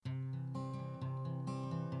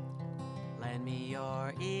Lend me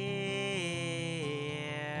your ear,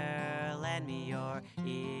 lend me your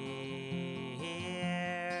ear,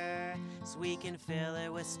 so we can fill it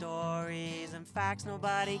with stories and facts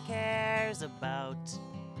nobody cares about.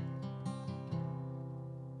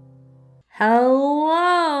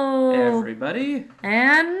 Hello, Everybody,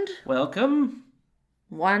 and welcome.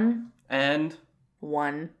 one, And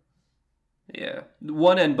one. yeah,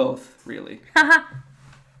 one and both, really.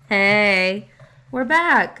 Hey, we're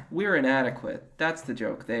back. We're inadequate. That's the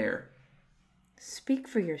joke there. Speak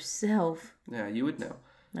for yourself. Yeah, you would know.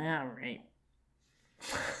 All right.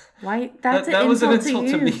 Why? That's that an was an insult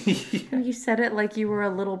insult to to you. me. You said it like you were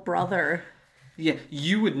a little brother. Yeah,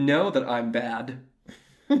 you would know that I'm bad.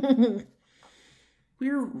 We're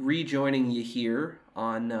rejoining you here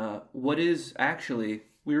on what is actually,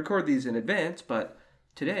 we record these in advance, but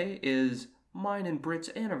today is mine and Britt's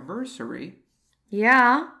anniversary,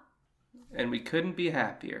 Yeah. and we couldn't be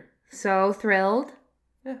happier. So thrilled.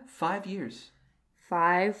 Yeah, 5 years.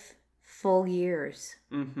 5 full years.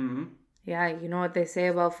 Mm-hmm. Yeah, you know what they say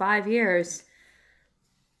about 5 years.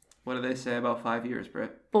 What do they say about 5 years,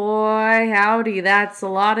 Britt? Boy, howdy, that's a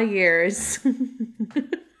lot of years.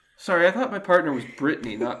 Sorry, I thought my partner was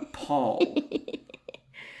Brittany, not Paul.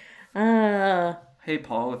 Hey,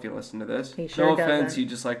 Paul, if you listen to this. He sure no offense, doesn't. you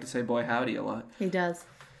just like to say boy howdy a lot. He does.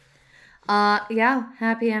 Yeah,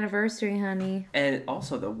 happy anniversary, honey. And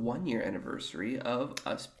also the 1 year anniversary of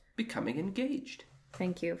us becoming engaged.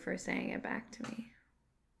 Thank you for saying it back to me.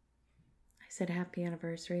 I said happy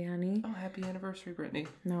anniversary, honey. Oh, happy anniversary, Brittany.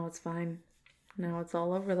 No, it's fine. No, it's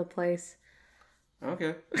all over the place.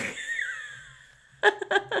 Okay.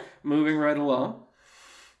 Moving right along.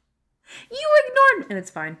 You ignored me. And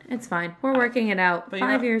it's fine. It's fine. We're working it out. But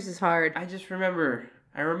 5 years is hard. I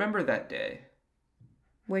remember that day.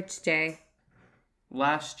 Which day?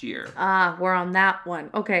 Last year. We're on that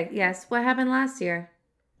one. Okay, yes. What happened last year?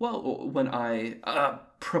 Well, when I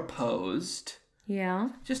proposed. Yeah.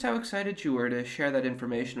 Just how excited you were to share that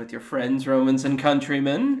information with your friends, Romans, and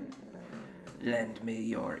countrymen. Lend Me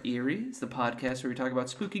Your Earies, the podcast where we talk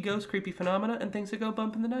about spooky ghosts, creepy phenomena, and things that go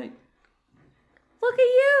bump in the night. Look at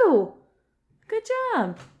you. Good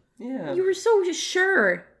job. Yeah. You were so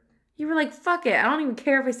sure. You were like, fuck it. I don't even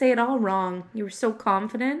care if I say it all wrong. You were so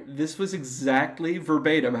confident. This was exactly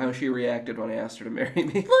verbatim how she reacted when I asked her to marry me.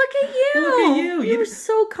 Look at you. Look at you. You were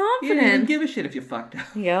so You confident. didn't even give a shit if you fucked up.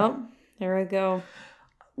 Yep. There we go.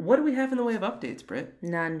 What do we have in the way of updates, Britt?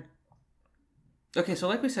 None. Okay, so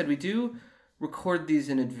like we said, we do record these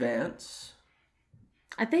in advance.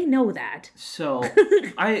 They know that. So,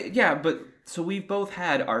 so we've both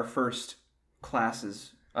had our first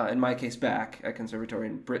classes, in my case back at Conservatory,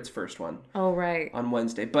 and Britt's first one. Oh, right. On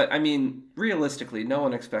Wednesday. But, I mean, realistically, no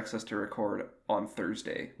one expects us to record on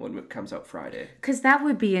Thursday when it comes out Friday. Because that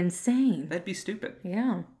would be insane. That'd be stupid.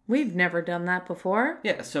 Yeah. We've never done that before.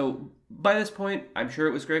 Yeah, so by this point, I'm sure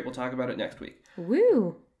it was great. We'll talk about it next week.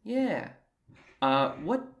 Woo. Yeah.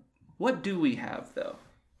 What do we have, though?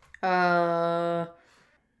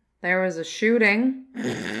 There was a shooting.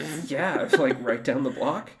 Yeah, it's like right down the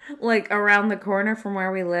block. Like around the corner from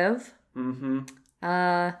where we live. Mm-hmm.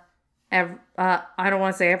 I don't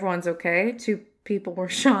want to say everyone's okay. 2 people were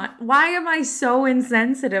shot. Why am I so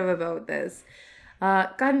insensitive about this?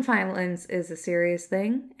 Gun violence is a serious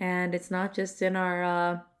thing, and it's not just in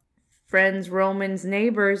our friends, Romans,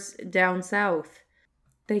 neighbors down south.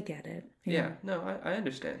 They get it. Yeah, no, I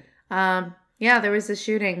understand. Yeah, there was a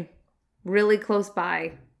shooting really close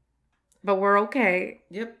by, but we're okay.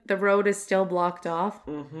 Yep. The road is still blocked off.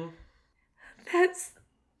 Mm-hmm.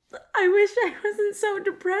 I wish I wasn't so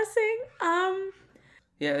depressing.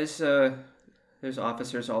 Yeah, there's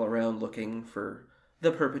officers all around looking for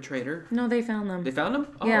the perpetrator. No, they found them. They found him?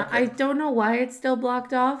 Oh, yeah, okay. I don't know why it's still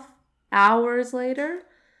blocked off. Hours later.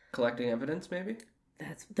 Collecting evidence, maybe?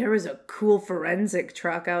 There was a cool forensic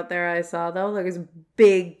truck out there I saw, though. Like, it was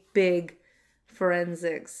big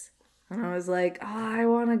forensics. And I was like, I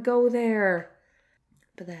want to go there.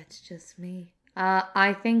 But that's just me.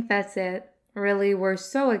 I think that's it. Really, we're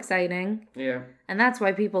so exciting. Yeah. And that's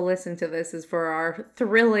why people listen to this, is for our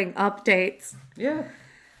thrilling updates. Yeah.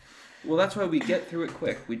 Well, that's why we get through it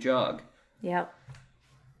quick. We jog. Yep.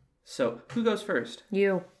 So, who goes first?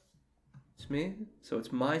 You. It's me? So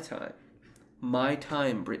it's my time. My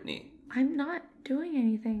time, Brittany. I'm not doing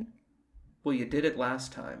anything. Well, you did it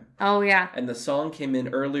last time. Oh, yeah. And the song came in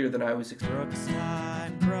earlier than I was expecting. Brooks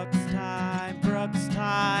time, Brooks time, Brooks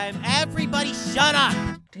time. Everybody shut up!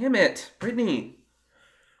 Damn it, Brittany.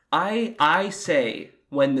 I say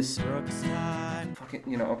when the... Brooks time.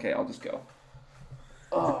 Fucking, okay, I'll just go.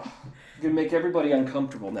 Oh, you're gonna make everybody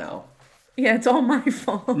uncomfortable now. Yeah, it's all my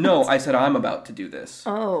fault. No, I said I'm about to do this.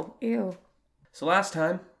 Oh, ew. So last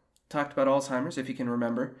time, talked about Alzheimer's, if you can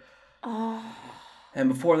remember. Oh. And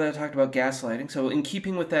before that, I talked about gaslighting. So in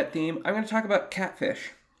keeping with that theme, I'm going to talk about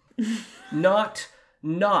catfish. Not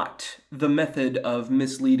the method of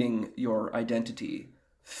misleading your identity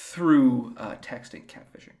through texting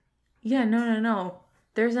catfishing. Yeah, no.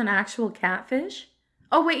 There's an actual catfish?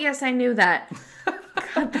 Oh, wait, yes, I knew that.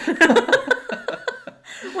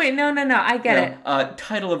 Wait, no, I get it.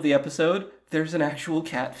 Title of the episode, There's an Actual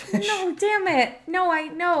Catfish. No, damn it. No, I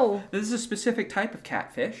know. This is a specific type of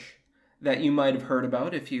catfish that you might have heard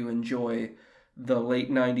about if you enjoy the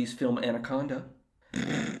late 90s film Anaconda.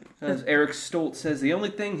 As Eric Stoltz says, the only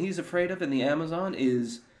thing he's afraid of in the Amazon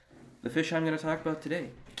is the fish I'm going to talk about today.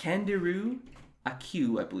 Kangaroo aq,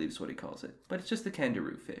 I believe is what he calls it. But it's just the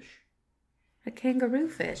kangaroo fish. A kangaroo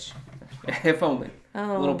fish. If only.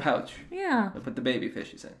 Oh. A little pouch. Yeah. They put the baby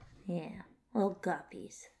fishes in. Yeah. Little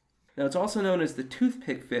guppies. Now, it's also known as the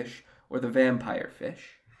toothpick fish or the vampire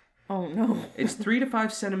fish. Oh, no. It's 3 to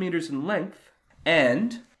 5 centimeters in length,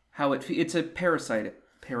 and how it's a parasitic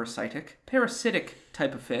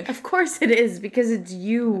type of fish. Of course it is, because it's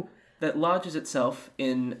you. That lodges itself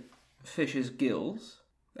in fish's gills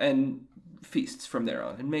and feasts from there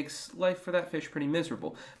on, and makes life for that fish pretty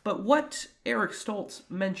miserable. But what Eric Stoltz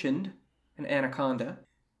mentioned in Anaconda,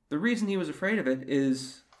 the reason he was afraid of it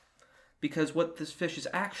is because what this fish is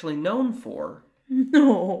actually known for...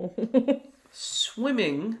 No.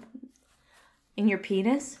 Swimming... In your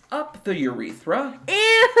penis? Up the urethra.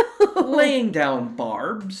 Ew! Laying down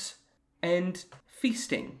barbs. And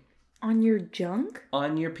feasting. On your junk?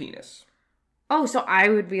 On your penis. Oh, so I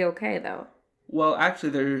would be okay, though. Well,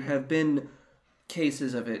 actually, there have been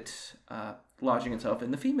cases of it lodging itself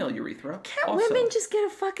in the female urethra. Can't also. women just get a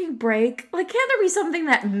fucking break? Like, can't there be something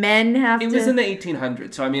that men have to... It was in the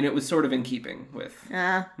 1800s, so I mean, it was sort of in keeping with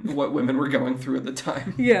what women were going through at the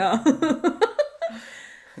time. Yeah.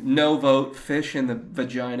 No vote, fish in the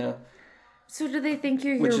vagina. So do they think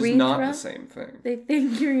your which urethra... Which is not the same thing. They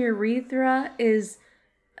think your urethra is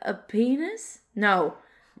a penis? No.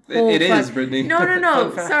 It is, Brittany.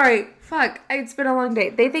 No. Sorry. Fuck. It's been a long day.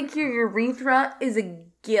 They think your urethra is a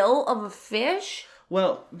gill of a fish?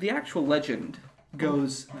 Well, the actual legend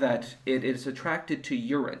goes that it is attracted to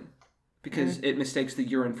urine because it mistakes the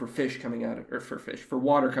urine for for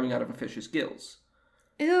water coming out of a fish's gills.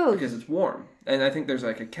 Ew. Because it's warm. And I think there's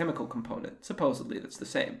like a chemical component, supposedly, that's the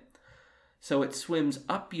same. So it swims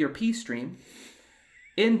up your pee stream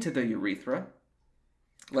into the urethra.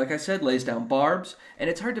 Like I said, lays down barbs. And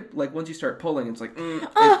it's hard to, like, once you start pulling, it's like,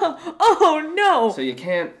 oh no! So you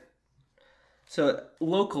can't. So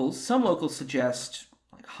some locals suggest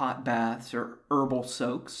like hot baths or herbal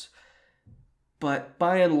soaks. But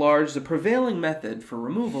by and large, the prevailing method for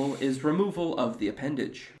removal is removal of the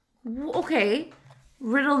appendage. Okay.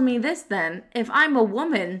 Riddle me this then. If I'm a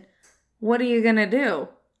woman, what are you gonna do?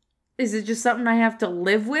 Is it just something I have to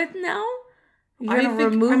live with now? You're gonna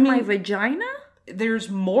remove my vagina? There's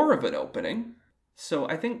more of an opening. So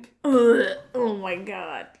I think... Ugh. Oh my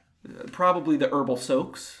god. Probably the herbal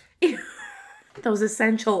soaks. Those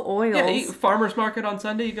essential oils. Yeah, farmer's market on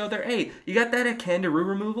Sunday, you go there. Hey, you got that at kangaroo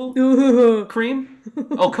removal? Cream?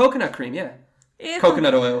 Oh, coconut cream, yeah. Ew.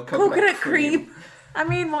 Coconut oil. Coconut cream. I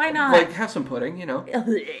mean, why not? Like, have some pudding, you know. I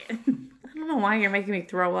don't know why you're making me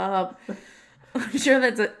throw up. I'm sure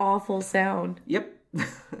that's an awful sound. Yep.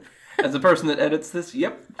 As a person that edits this,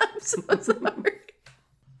 yep. I'm so sorry.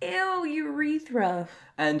 Ew, urethra.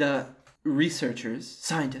 And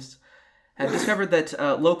scientists, have discovered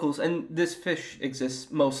that locals, and this fish exists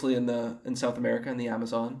mostly in South America, in the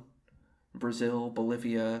Amazon, Brazil,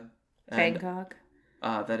 Bolivia, and Bangkok.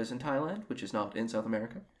 That is in Thailand, which is not in South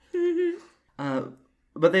America.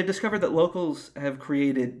 But they've discovered that locals have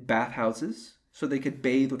created bathhouses so they could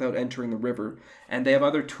bathe without entering the river, and they have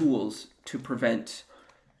other tools to prevent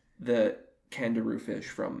the kangaroo fish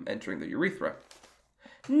from entering the urethra.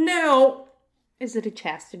 Now, is it a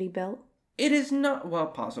chastity belt? It is not, well,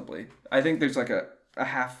 possibly. I think there's like a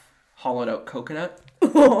half hollowed out coconut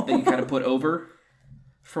that you kind of put over,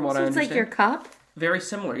 from what I understand. So it's like your cup? Very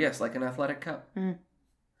similar, yes, like an athletic cup. Mm.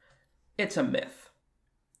 It's a myth.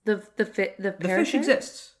 The fish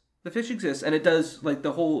exists. The fish exists, and it does, like,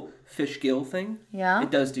 the whole fish gill thing. Yeah. It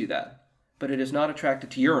does do that. But it is not attracted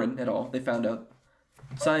to urine at all. They found out.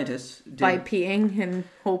 Scientists did. By peeing and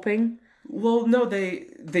hoping? Well, no, they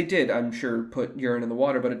did, I'm sure, put urine in the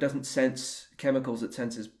water, but it doesn't sense chemicals. It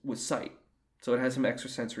senses with sight. So it has some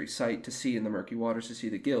extrasensory sight to see in the murky waters, to see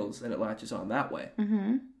the gills, and it latches on that way.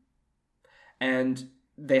 Mm-hmm. And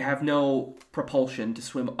they have no propulsion to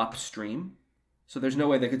swim upstream. So there's no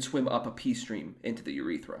way they could swim up a pee stream into the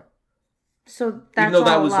urethra. So that's Even though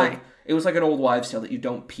that all a was lie. it was like an old wives' tale that you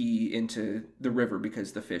don't pee into the river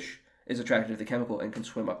because the fish is attracted to the chemical and can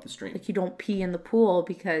swim up the stream. Like you don't pee in the pool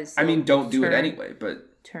because... I mean, don't do it turn- anyway,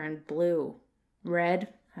 but... Turn blue. Red?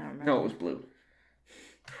 I don't remember. No, it was blue.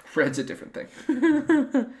 Red's a different thing.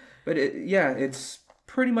 But it's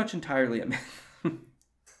pretty much entirely a myth.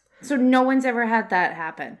 So no one's ever had that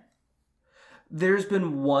happen? There's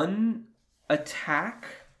been one attack,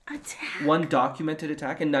 one documented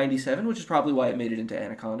attack in 97, which is probably why it made it into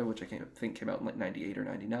Anaconda, which I think came out in like 98 or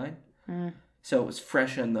 99. So it was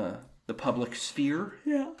fresh in the public sphere.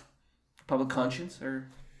 Yeah. Public conscience, or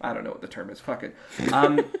I don't know what the term is. Fuck it.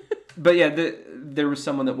 But yeah, there was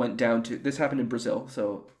someone that went down to... This happened in Brazil,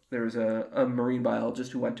 so there was a marine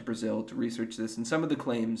biologist who went to Brazil to research this, and some of the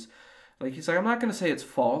claims, like he's like, I'm not going to say it's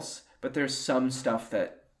false, but there's some stuff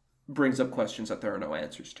that brings up questions that there are no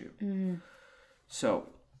answers to. So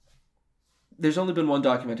there's only been one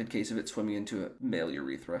documented case of it swimming into a male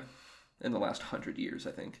urethra in the last 100 years,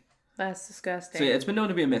 I think. That's disgusting. So yeah, it's been known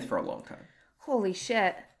to be a myth for a long time. Holy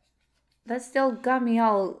shit. That still got me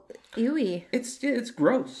all ewy. It's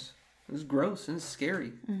gross. It's gross and it's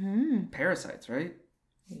scary. Parasites, right?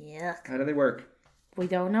 Yuck. How do they work? We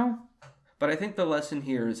don't know. But I think the lesson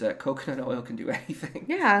here is that coconut oil can do anything.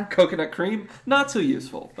 Yeah. Coconut cream, not so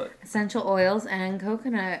useful, but... Essential oils and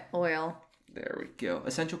coconut oil. There we go.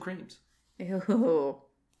 Essential creams. Ew.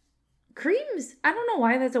 Creams? I don't know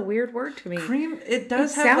why that's a weird word to me. Cream, it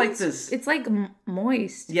does have like this... It's like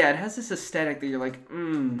moist. Yeah, it has this aesthetic that you're like,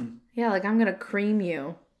 Yeah, like I'm gonna cream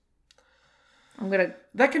you.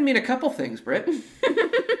 That can mean a couple things, Britt.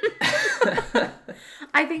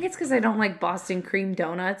 I think it's because I don't like Boston cream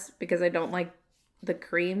donuts because I don't like the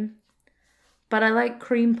cream. But I like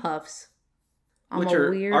cream puffs. Which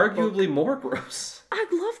are arguably more gross. I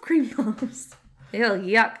love cream puffs. Ew,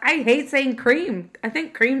 yuck. I hate saying cream. I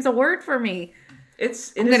think cream's a word for me.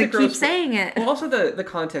 I'm going to keep saying it. Well, also the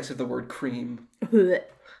context of the word cream.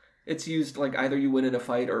 It's used like either you win in a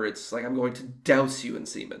fight or it's like I'm going to douse you in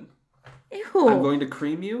semen. Ew. I'm going to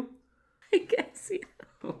cream you? I guess, yeah.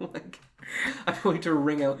 Like, I'm going to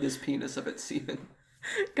wring out this penis of its semen.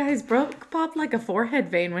 Guys, Brooke popped like a forehead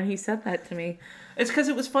vein when he said that to me. It's because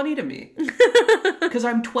it was funny to me. Because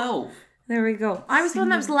I'm 12. There we go. I was the one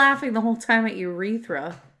that was laughing the whole time at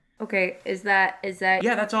urethra. Okay, is that...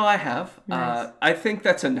 Yeah, that's all I have. Nice. I think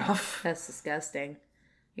that's enough. That's disgusting.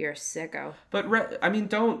 You're a sicko. But, I mean,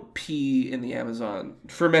 don't pee in the Amazon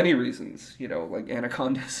for many reasons. You know, like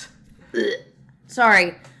anacondas.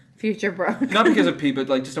 Sorry, future Brooke. Not because of pee, but,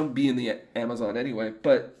 like, just don't be in the Amazon anyway.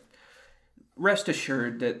 But rest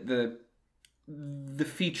assured that the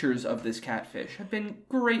features of this catfish have been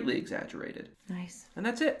greatly exaggerated. Nice. And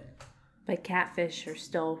that's it. But catfish are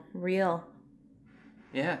still real.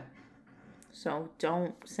 Yeah. So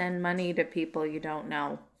don't send money to people you don't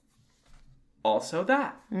know. Also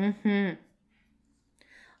that.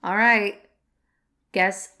 All right.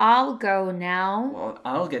 Guess I'll go now. Well,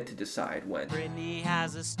 I'll get to decide when. Brittany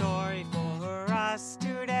has a story for us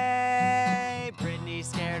today. Brittany's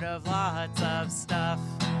scared of lots of stuff.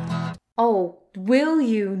 Oh, will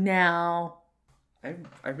you now?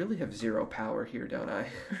 I really have zero power here, don't I?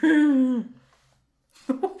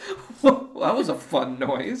 That was a fun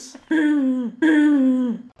noise.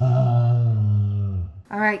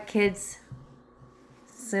 All right, kids.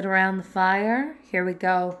 Sit around the fire. Here we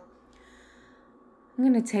go. I'm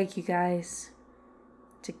going to take you guys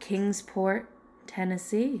to Kingsport,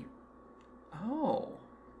 Tennessee. Oh.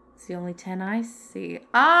 It's the only 10 I see.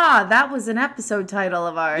 Ah, that was an episode title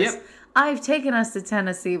of ours. Yep. I've taken us to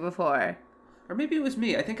Tennessee before. Or maybe it was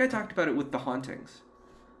me. I think I talked about it with the hauntings.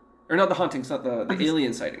 Or not the hauntings, not the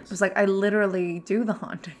alien sightings. It was like, I literally do the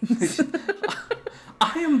hauntings.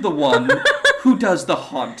 I am the one who does the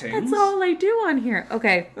hauntings. That's all I do on here.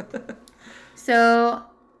 Okay. So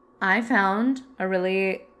I found a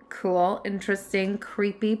really cool, interesting,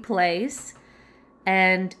 creepy place.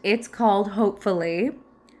 And it's called, hopefully,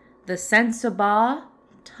 the Sensabaugh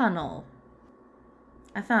Tunnel.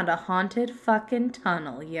 I found a haunted fucking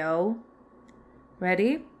tunnel, yo.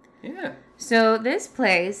 Ready? Yeah. So this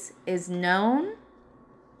place is known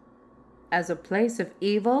as a place of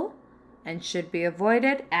evil and should be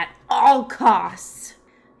avoided at all costs.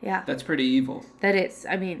 Yeah. That's pretty evil. That is,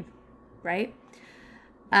 I mean, right?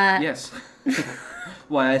 Yes.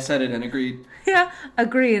 Why I said it and agreed. Yeah,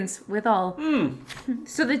 agreeance with all.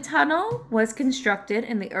 So the tunnel was constructed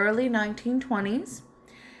in the early 1920s,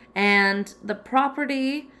 and the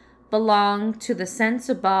property belonged to the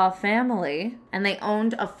Sensabaugh family, and they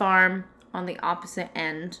owned a farm on the opposite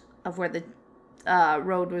end of where the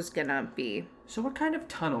road was gonna be. So what kind of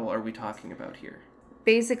tunnel are we talking about here?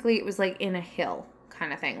 Basically, it was like in a hill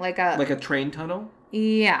kind of thing. Like a train tunnel?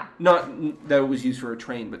 Yeah. Not that it was used for a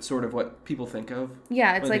train, but sort of what people think of.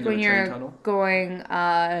 Yeah, it's like when you're going...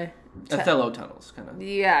 Othello tunnels, kind of.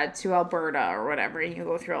 Yeah, to Alberta or whatever, and you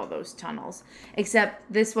go through all those tunnels. Except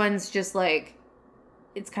this one's just like...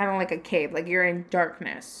 It's kind of like a cave. Like you're in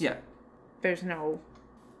darkness. Yeah. There's no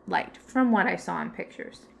light, from what I saw in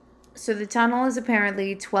pictures. So the tunnel is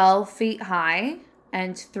apparently 12 feet high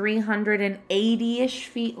and 380-ish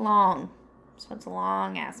feet long. So it's a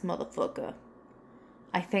long-ass motherfucker.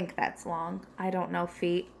 I think that's long. I don't know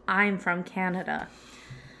feet. I'm from Canada.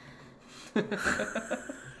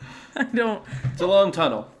 I don't... It's a long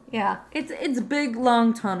tunnel. Yeah, it's a big,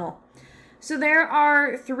 long tunnel. So there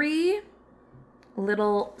are 3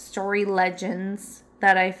 little story legends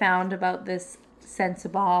that I found about this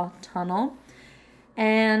Sensabaugh tunnel.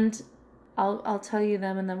 And I'll tell you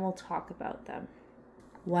them and then we'll talk about them.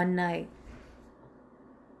 One night.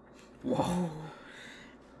 Whoa.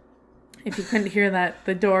 If you couldn't hear that,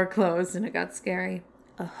 the door closed and it got scary.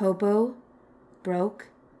 A hobo broke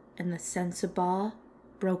and the Sensabaugh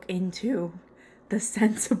broke into the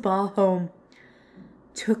Sensabaugh home.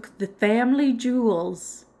 Took the family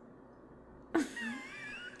jewels.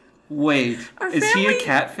 Wait, is he a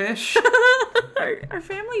catfish? Are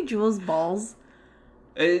family jewels balls?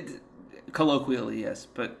 Colloquially, yes,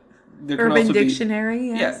 but there can Urban also Dictionary, be,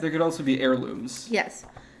 yes. Yeah, there could also be heirlooms. Yes.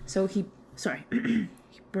 So he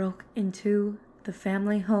broke into the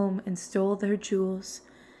family home and stole their jewels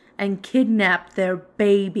and kidnapped their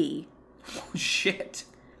baby. Oh, shit.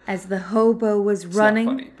 As the hobo was running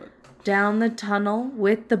not funny, but... down the tunnel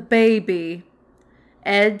with the baby,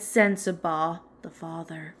 Ed Sensabaugh, the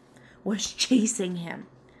father, was chasing him.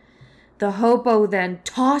 The hobo then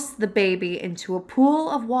tossed the baby into a pool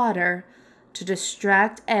of water to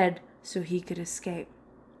distract Ed so he could escape.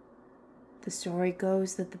 The story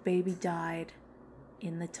goes that the baby died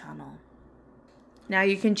in the tunnel. Now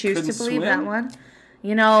you can choose to believe that one.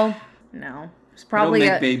 You know, no. It's probably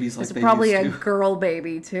a girl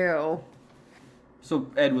baby too.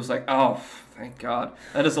 So Ed was like, "Oh, thank God.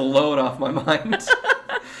 That is a load off my mind."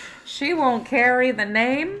 She won't carry the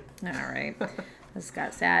name. All right. This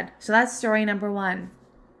got sad. So that's story number 1.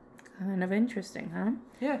 Kind of interesting, huh?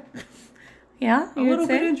 Yeah. Yeah? A little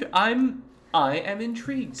bit interesting. I am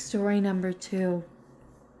intrigued. Story number 2.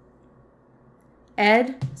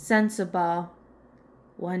 Ed Sensabaugh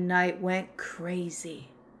one night went crazy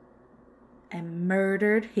and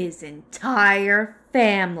murdered his entire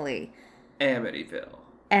family. Amityville.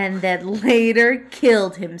 And then later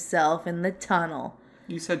killed himself in the tunnel.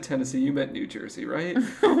 You said Tennessee, you meant New Jersey, right?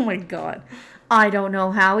 Oh my God. I don't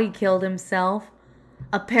know how he killed himself.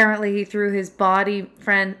 Apparently he threw his body,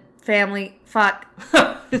 family, fuck.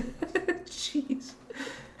 Jeez.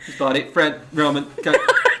 His body, friend, Roman,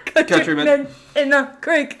 countryman. In the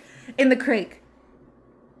creek. In the creek.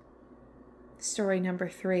 Story number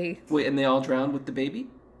 3. Wait, and they all drowned with the baby?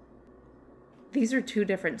 These are 2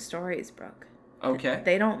 different stories, Brooke. Okay.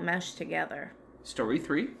 They don't mesh together. Story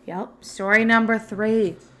 3. Yep. Story number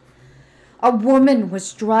 3. A woman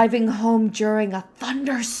was driving home during a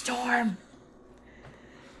thunderstorm.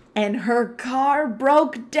 And her car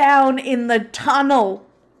broke down in the tunnel.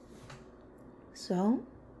 So,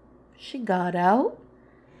 she got out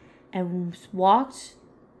and walked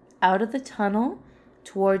out of the tunnel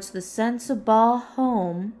towards the Sensabaugh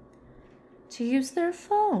home to use their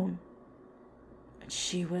phone. And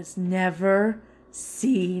she was never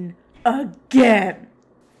seen again.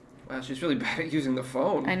 Wow, she's really bad at using the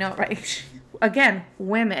phone. I know, right? Again,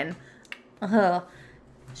 women.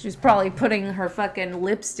 She was probably putting her fucking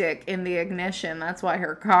lipstick in the ignition. That's why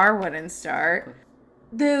her car wouldn't start.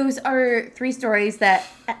 Those are 3 stories that...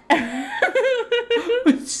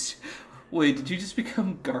 Wait, did you just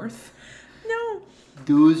become Garth? No.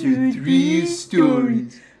 Those are 3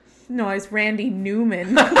 stories. No, it's Randy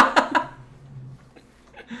Newman.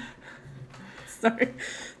 Sorry.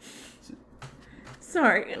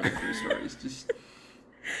 3 stories, just...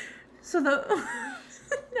 So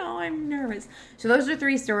no, I'm nervous. So those are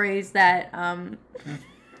 3 stories that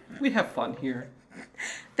we have fun here.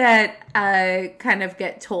 That kind of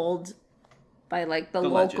get told by like the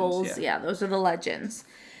locals. Legends, yeah, those are the legends.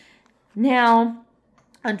 Now,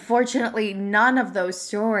 unfortunately, none of those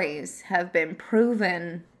stories have been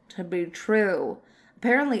proven to be true.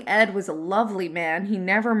 Apparently, Ed was a lovely man. He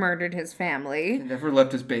never murdered his family. He never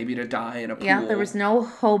left his baby to die in a pool. Yeah, there was no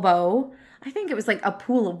hobo. I think it was like a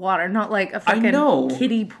pool of water, not like a fucking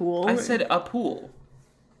kiddie pool. I said a pool.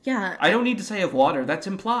 Yeah. I don't need to say of water. That's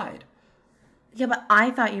implied. Yeah, but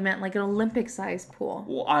I thought you meant like an Olympic-sized pool.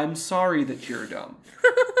 Well, I'm sorry that you're dumb.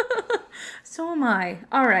 So am I.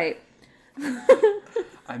 All right.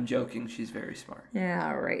 I'm joking. She's very smart. Yeah,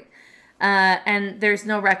 all right. And there's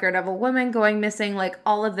no record of a woman going missing. Like,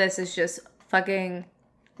 all of this is just fucking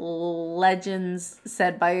legends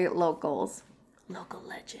said by locals. Local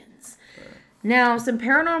legends. Now, some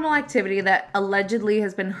paranormal activity that allegedly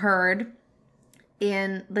has been heard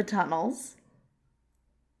in the tunnels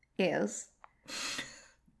is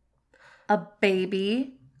a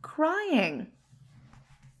baby crying.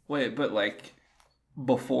 Wait, but like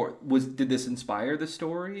did this inspire the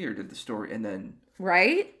story, or did the story and then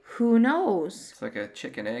Right? Who knows? it's like a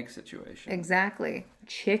chicken egg situation? Exactly.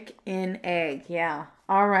 Chicken egg. Yeah.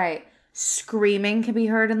 All right. Screaming can be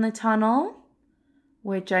heard in the tunnel,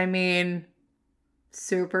 which I mean,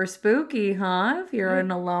 super spooky, huh? If you're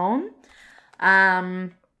in alone.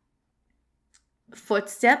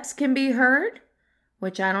 Footsteps can be heard,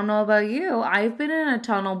 which I don't know about you. I've been in a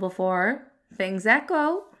tunnel before. Things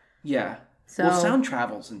echo. Yeah. So, well, sound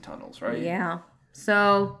travels in tunnels, right? Yeah.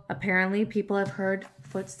 So apparently people have heard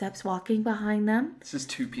footsteps walking behind them. This is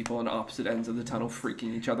two people on opposite ends of the tunnel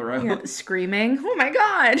freaking each other out. Yeah, screaming. Oh my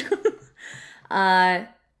God.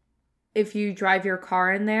 If you drive your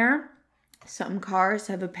car in there, some cars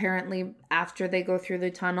have apparently, after they go through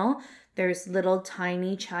the tunnel, there's little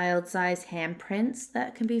tiny child-sized handprints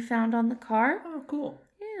that can be found on the car. Oh, cool.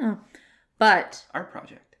 Yeah. But, Art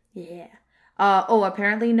project. yeah.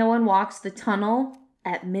 Apparently no one walks the tunnel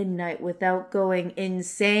at midnight without going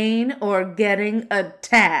insane or getting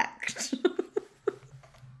attacked.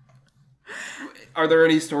 Are there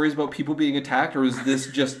any stories about people being attacked, or is this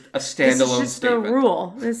just a standalone This is just statement? the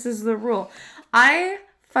rule. This is the rule. I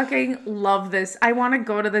fucking love this. I want to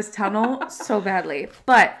go to this tunnel so badly.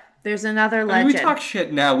 But there's another legend. I mean, we talk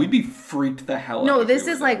shit now. We'd be freaked the hell out. No, if this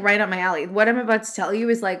we is were like there. right up my alley. What I'm about to tell you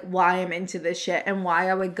is like why I'm into this shit and why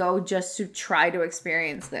I would go just to try to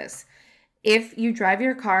experience this. If you drive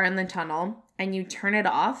your car in the tunnel and you turn it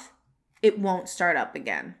off, it won't start up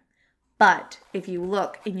again. But if you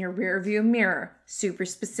look in your rear view mirror, super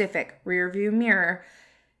specific rear view mirror,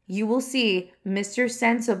 you will see Mr.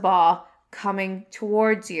 Sensabaugh coming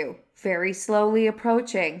towards you, very slowly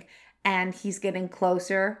approaching, and he's getting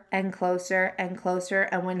closer and closer and closer.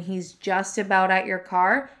 And when he's just about at your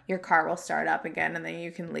car will start up again and then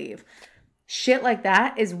you can leave. Shit like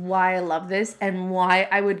that is why I love this and why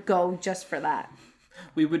I would go just for that.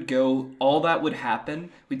 We would go, all that would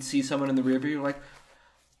happen. We'd see someone in the rear view, like,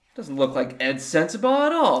 doesn't look like Ed Sensible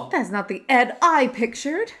at all. That's not the Ed I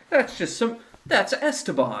pictured. That's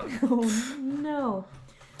Esteban. Oh, no.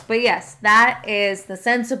 But yes, that is the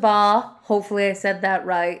Sensible, hopefully I said that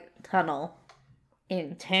right, tunnel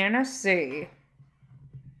in Tennessee.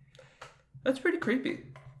 That's pretty creepy.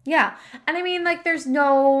 Yeah. And I mean, like, there's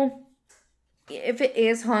no... If it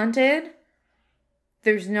is haunted,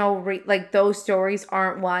 there's no... those stories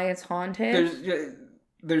aren't why it's haunted.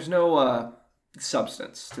 There's no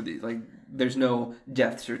substance to these. Like, there's no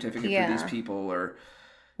death certificate for these people or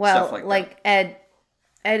stuff like that.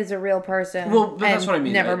 Ed is a real person. Well, that's what I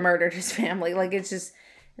mean. Never murdered his family. Like, it's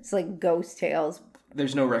like ghost tales.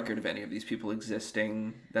 There's no record of any of these people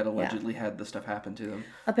existing that allegedly had the stuff happen to them.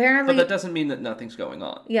 Apparently, but that doesn't mean that nothing's going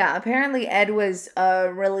on. Yeah, apparently Ed was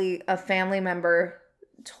a family member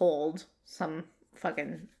told some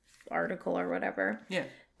fucking article or whatever. Yeah.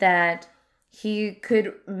 That he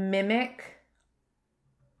could mimic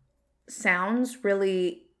sounds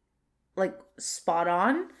really like spot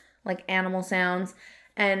on, like animal sounds,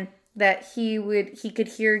 and that he could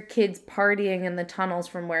hear kids partying in the tunnels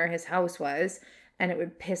from where his house was, and it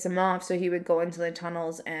would piss him off, so he would go into the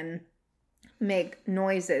tunnels and make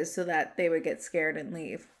noises so that they would get scared and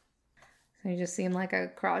leave. So he just seemed like a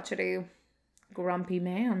crotchety, grumpy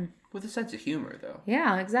man. With a sense of humor, though.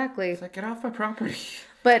 Yeah, exactly. It's like, get off my property.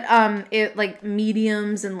 But it like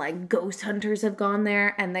mediums and like ghost hunters have gone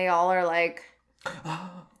there, and they all are like,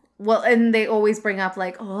 well, and they always bring up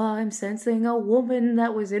like, oh, I'm sensing a woman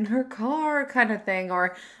that was in her car, kind of thing,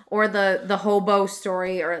 or the hobo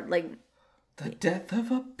story, or like the death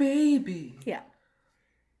of a baby. Yeah.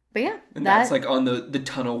 But yeah, and that's like on the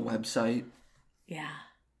tunnel website. Yeah.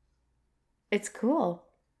 It's cool.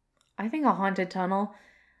 I think a haunted tunnel.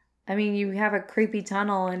 I mean, you have a creepy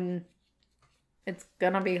tunnel and it's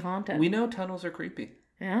gonna be haunted. We know tunnels are creepy.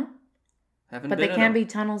 Yeah. But they can be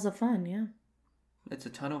tunnels of fun, yeah. It's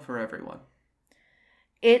a tunnel for everyone.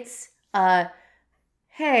 It's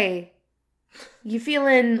hey, you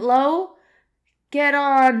feeling low? Get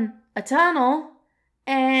on a tunnel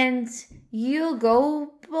and you'll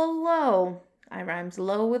go below. I rhymes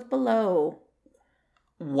low with below.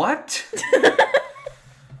 What?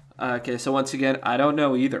 Okay, so once again, I don't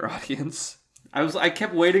know either, audience. I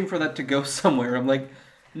kept waiting for that to go somewhere. I'm like,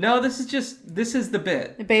 no, this is the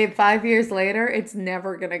bit. Babe, 5 years later, it's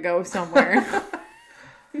never gonna go somewhere.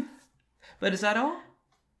 But is that all?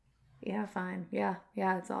 Yeah, fine. Yeah,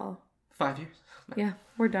 it's all. 5 years? Yeah,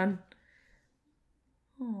 we're done.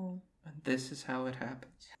 Oh. And this is how it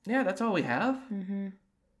happens. Yeah, that's all we have. Mm-hmm.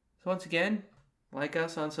 So once again, like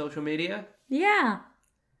us on social media. Yeah.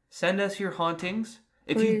 Send us your hauntings.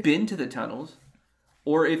 If Please. you've been to the tunnels,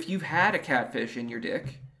 or if you've had a catfish in your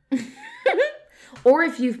dick. Or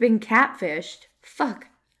if you've been catfished. Fuck.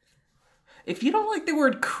 If you don't like the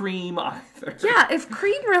word cream either. Yeah, if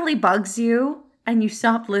cream really bugs you and you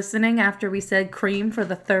stopped listening after we said cream for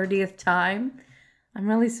the 30th time, I'm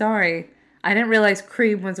really sorry. I didn't realize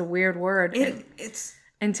cream was a weird word It's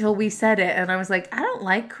until we said it, and I was like, I don't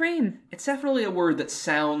like cream. It's definitely a word that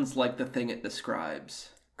sounds like the thing it describes.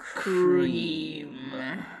 Cream.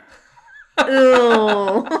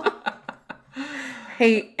 Ew.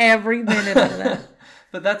 Hate every minute of that.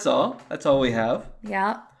 But that's all. That's all we have.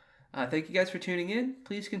 Yeah. Thank you guys for tuning in.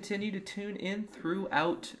 Please continue to tune in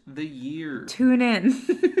throughout the year. Tune in.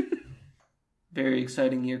 Very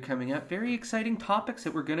exciting year coming up. Very exciting topics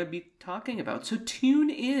that we're going to be talking about. So tune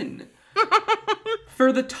in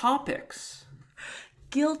for the topics.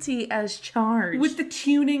 Guilty as charged. With the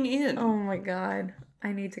tuning in. Oh my god.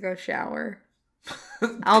 I need to go shower.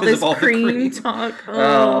 All this cream talk.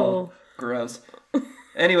 Oh, gross.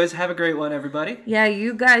 Anyways, have a great one, everybody. Yeah,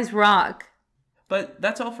 you guys rock. But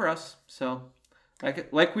that's all for us. So,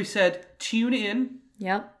 like we said, tune in.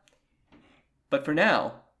 Yep. But for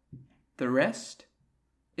now, the rest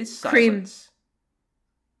is silence.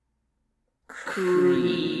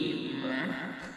 Cream.